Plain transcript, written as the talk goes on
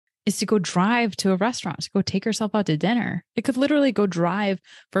is to go drive to a restaurant, to go take yourself out to dinner. It could literally go drive.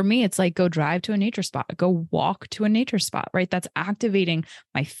 For me, it's like go drive to a nature spot, go walk to a nature spot, right? That's activating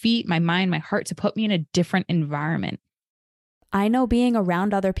my feet, my mind, my heart to put me in a different environment. I know being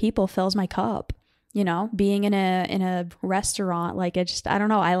around other people fills my cup. You know, being in a restaurant, like it just, I don't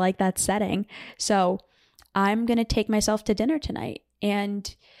know, I like that setting. So I'm going to take myself to dinner tonight.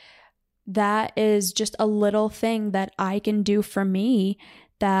 And that is just a little thing that I can do for me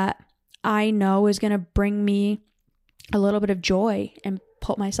that I know is going to bring me a little bit of joy and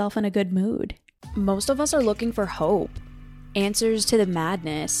put myself in a good mood. Most of us are looking for hope, answers to the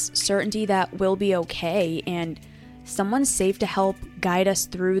madness, certainty that we'll be okay, and someone safe to help guide us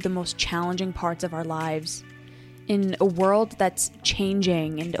through the most challenging parts of our lives. In a world that's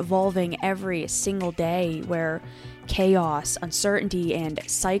changing and evolving every single day, where chaos, uncertainty, and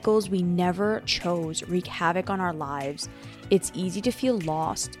cycles we never chose wreak havoc on our lives, it's easy to feel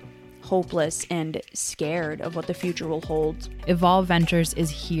lost, hopeless, and scared of what the future will hold. Evolve Ventures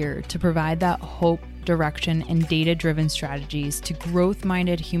is here to provide that hope, direction, and data-driven strategies to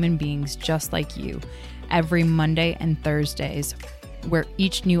growth-minded human beings just like you every Monday and Thursdays, where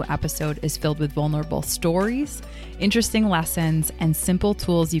each new episode is filled with vulnerable stories, interesting lessons, and simple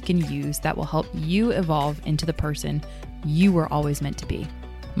tools you can use that will help you evolve into the person you were always meant to be.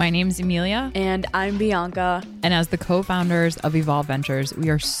 My name is Amelia. And I'm Bianca. And as the co-founders of Evolve Ventures, we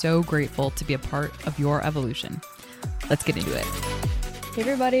are so grateful to be a part of your evolution. Let's get into it. Hey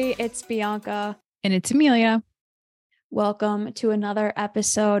everybody, it's Bianca. And it's Amelia. Welcome to another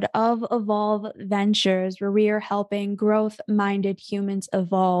episode of Evolve Ventures, where we are helping growth-minded humans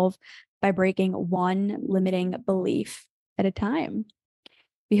evolve by breaking one limiting belief at a time.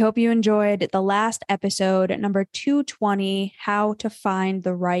 We hope you enjoyed the last episode, number 220, How to Find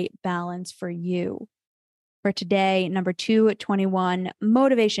the Right Balance for You. For today, number 221,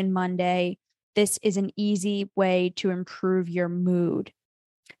 Motivation Monday. This is an easy way to improve your mood.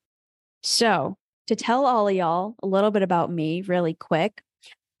 So, to tell all of y'all a little bit about me really quick,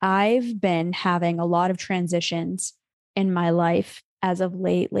 I've been having a lot of transitions in my life as of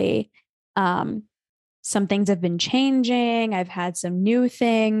lately. Some things have been changing. I've had some new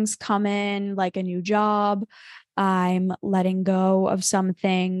things come in, like a new job. I'm letting go of some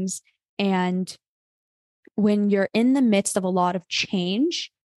things. And when you're in the midst of a lot of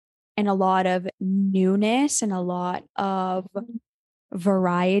change and a lot of newness and a lot of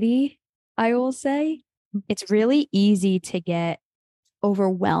variety, I will say, it's really easy to get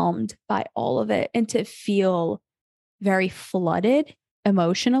overwhelmed by all of it and to feel very flooded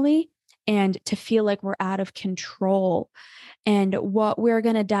emotionally and to feel like we're out of control. And what we're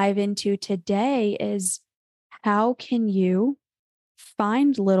going to dive into today is how can you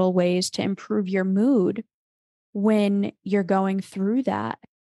find little ways to improve your mood when you're going through that?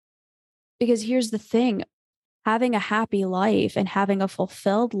 Because here's the thing. Having a happy life and having a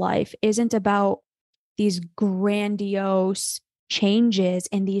fulfilled life isn't about these grandiose changes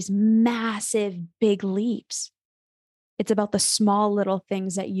and these massive big leaps. It's about the small little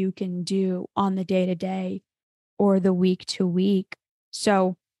things that you can do on the day-to-day or the week-to-week.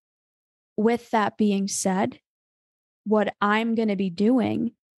 So with that being said, what I'm going to be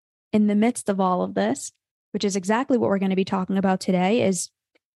doing in the midst of all of this, which is exactly what we're going to be talking about today, is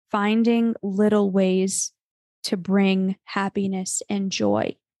finding little ways to bring happiness and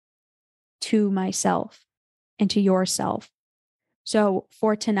joy to myself and to yourself. So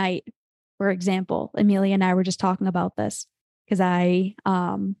for tonight, for example, Amelia and I were just talking about this because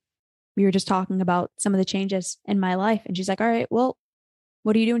we were just talking about some of the changes in my life. And she's like, all right, well,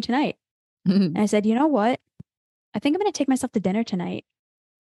 what are you doing tonight? And I said, you know what? I think I'm going to take myself to dinner tonight.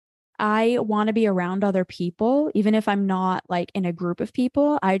 I want to be around other people, even if I'm not like in a group of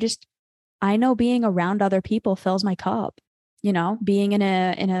people. I know being around other people fills my cup. You know, being in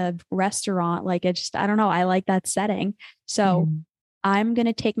a restaurant, like it just, I don't know, I like that setting. So I'm going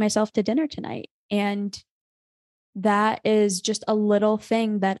to take myself to dinner tonight. And that is just a little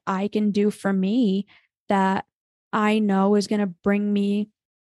thing that I can do for me that I know is going to bring me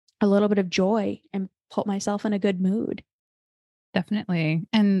a little bit of joy and put myself in a good mood. Definitely.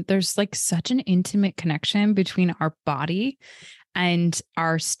 And there's like such an intimate connection between our body and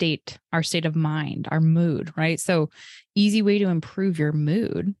our state of mind, our mood, right? So easy way to improve your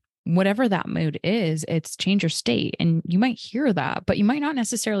mood, whatever that mood is, it's change your state. And you might hear that, but you might not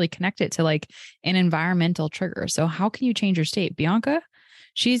necessarily connect it to like an environmental trigger. So how can you change your state? Bianca,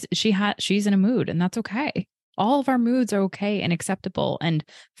 she's in a mood, and that's okay. All of our moods are okay and acceptable and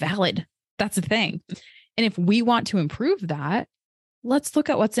valid. That's the thing. And if we want to improve that, let's look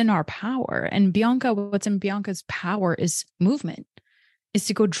at what's in our power. And Bianca, what's in Bianca's power is movement. is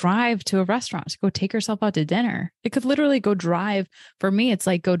to go drive to a restaurant, to go take yourself out to dinner. It could literally go drive. For me, it's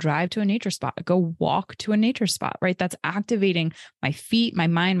like go drive to a nature spot, go walk to a nature spot, right? That's activating my feet, my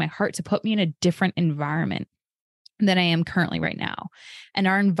mind, my heart to put me in a different environment than I am currently right now. And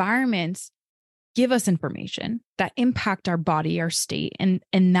our environments give us information that impact our body, our state, and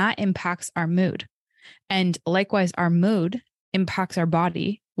that impacts our mood. And likewise, our mood impacts our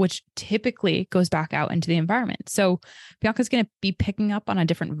body, which typically goes back out into the environment. So Bianca's going to be picking up on a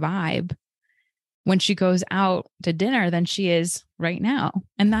different vibe when she goes out to dinner than she is right now.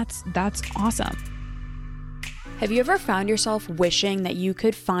 And that's awesome. Have you ever found yourself wishing that you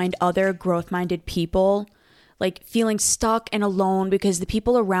could find other growth-minded people, like feeling stuck and alone because the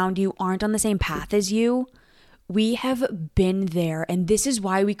people around you aren't on the same path as you? We have been there, and this is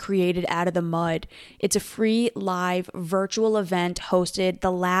why we created Out of the Mud. It's a free live virtual event hosted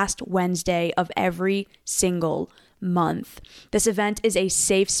the last Wednesday of every single month. This event is a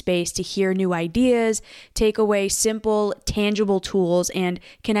safe space to hear new ideas, take away simple, tangible tools, and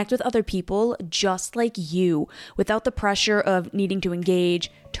connect with other people just like you without the pressure of needing to engage,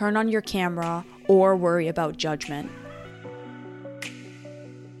 turn on your camera, or worry about judgment.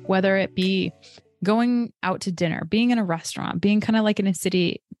 Whether it be going out to dinner, being in a restaurant, being kind of like in a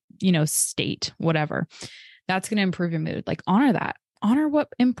city, state, whatever, that's going to improve your mood. Like honor that. Honor what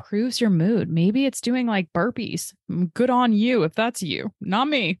improves your mood. Maybe it's doing like burpees. Good on you if that's you, not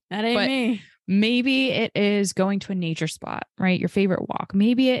me. That ain't me. Maybe it is going to a nature spot, right? Your favorite walk.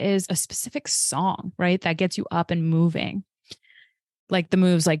 Maybe it is a specific song, right? That gets you up and moving, like the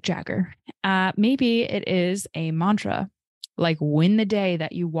moves like Jagger. Maybe it is a mantra, like win the day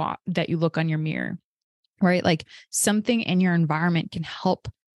that you walk, that you look on your mirror, right? Like something in your environment can help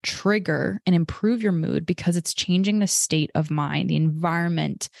trigger and improve your mood because it's changing the state of mind, the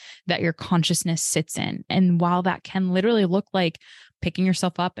environment that your consciousness sits in. And while that can literally look like picking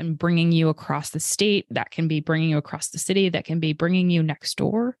yourself up and bringing you across the state, that can be bringing you across the city, that can be bringing you next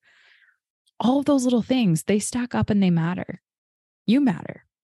door. All of those little things, they stack up and they matter. You matter.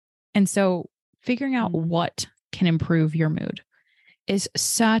 And so figuring out what can improve your mood is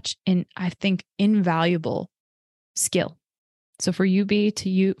such an, I think, invaluable skill. So for you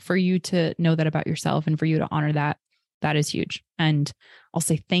to know that about yourself and for you to honor that, that is huge. And I'll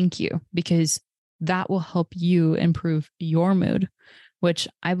say thank you because that will help you improve your mood, which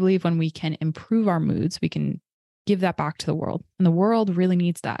I believe when we can improve our moods, we can give that back to the world. And the world really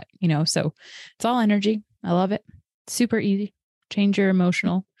needs that, so it's all energy. I love it. Super easy. Change your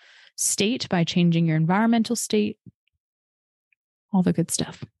emotional state by changing your environmental state. All the good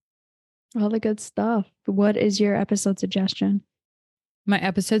stuff. All the good stuff. What is your episode suggestion? My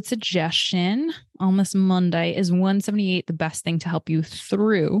episode suggestion on this Monday is 178, the best thing to help you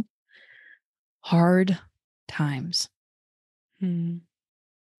through hard times. Mine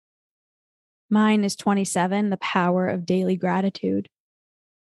is 27, the power of daily gratitude.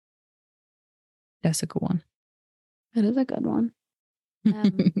 That's a good one. It is a good one.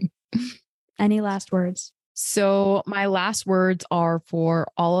 Any last words? So my last words are for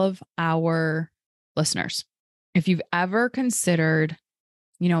all of our listeners. If you've ever considered,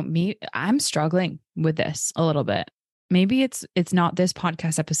 me, I'm struggling with this a little bit. Maybe it's not this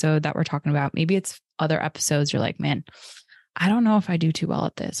podcast episode that we're talking about. Maybe it's other episodes. You're like, man, I don't know if I do too well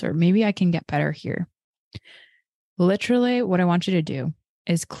at this, or maybe I can get better here. Literally, what I want you to do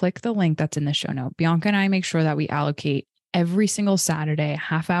is click the link that's in the show note. Bianca and I make sure that we allocate every single Saturday, a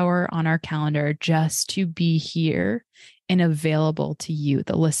half hour on our calendar just to be here and available to you,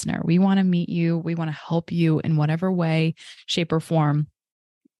 the listener. We want to meet you. We want to help you in whatever way, shape, or form.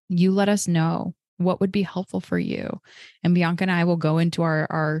 You let us know what would be helpful for you. And Bianca and I will go into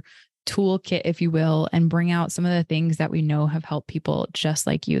our toolkit, if you will, and bring out some of the things that we know have helped people just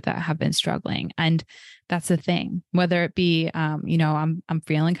like you that have been struggling. And that's the thing, whether it be, I'm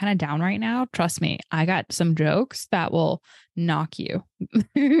feeling kind of down right now. Trust me, I got some jokes that will knock you,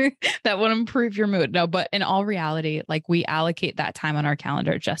 that will improve your mood. No, but in all reality, like we allocate that time on our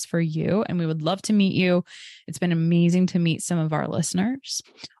calendar just for you. And we would love to meet you. It's been amazing to meet some of our listeners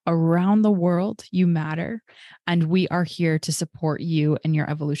around the world. You matter. And we are here to support you in your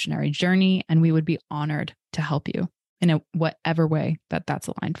evolutionary journey. And we would be honored to help you in whatever way that's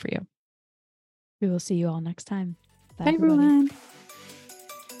aligned for you. We will see you all next time. Bye everyone.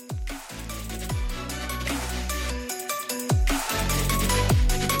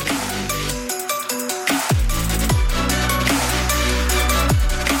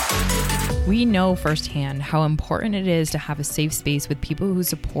 We know firsthand how important it is to have a safe space with people who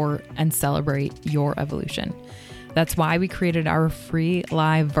support and celebrate your evolution. That's why we created our free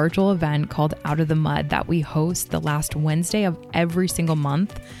live virtual event called Out of the Mud that we host the last Wednesday of every single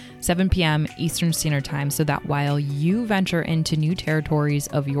month, 7 p.m. Eastern Standard Time, so that while you venture into new territories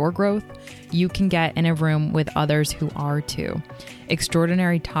of your growth, you can get in a room with others who are too.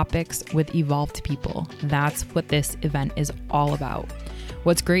 Extraordinary topics with evolved people. That's what this event is all about.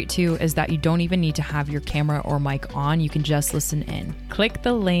 What's great too is that you don't even need to have your camera or mic on. You can just listen in. Click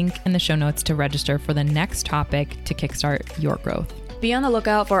the link in the show notes to register for the next topic to kickstart your growth. Be on the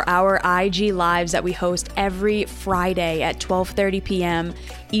lookout for our IG lives that we host every Friday at 12:30 p.m.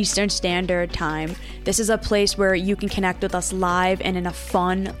 Eastern Standard Time. This is a place where you can connect with us live and in a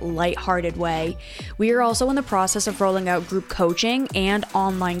fun, lighthearted way. We are also in the process of rolling out group coaching and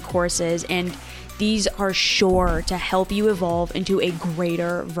online courses, and these are sure to help you evolve into a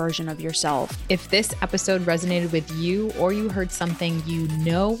greater version of yourself. If this episode resonated with you or you heard something you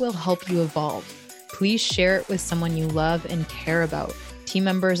know will help you evolve, please share it with someone you love and care about, team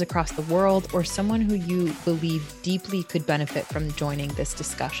members across the world, or someone who you believe deeply could benefit from joining this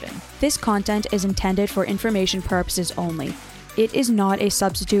discussion. This content is intended for information purposes only. It is not a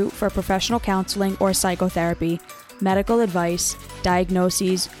substitute for professional counseling or psychotherapy, medical advice,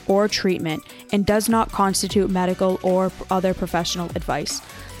 diagnoses, or treatment, and does not constitute medical or other professional advice.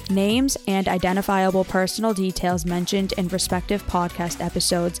 Names and identifiable personal details mentioned in respective podcast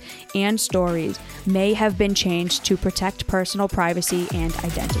episodes and stories may have been changed to protect personal privacy and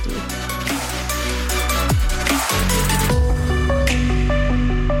identity.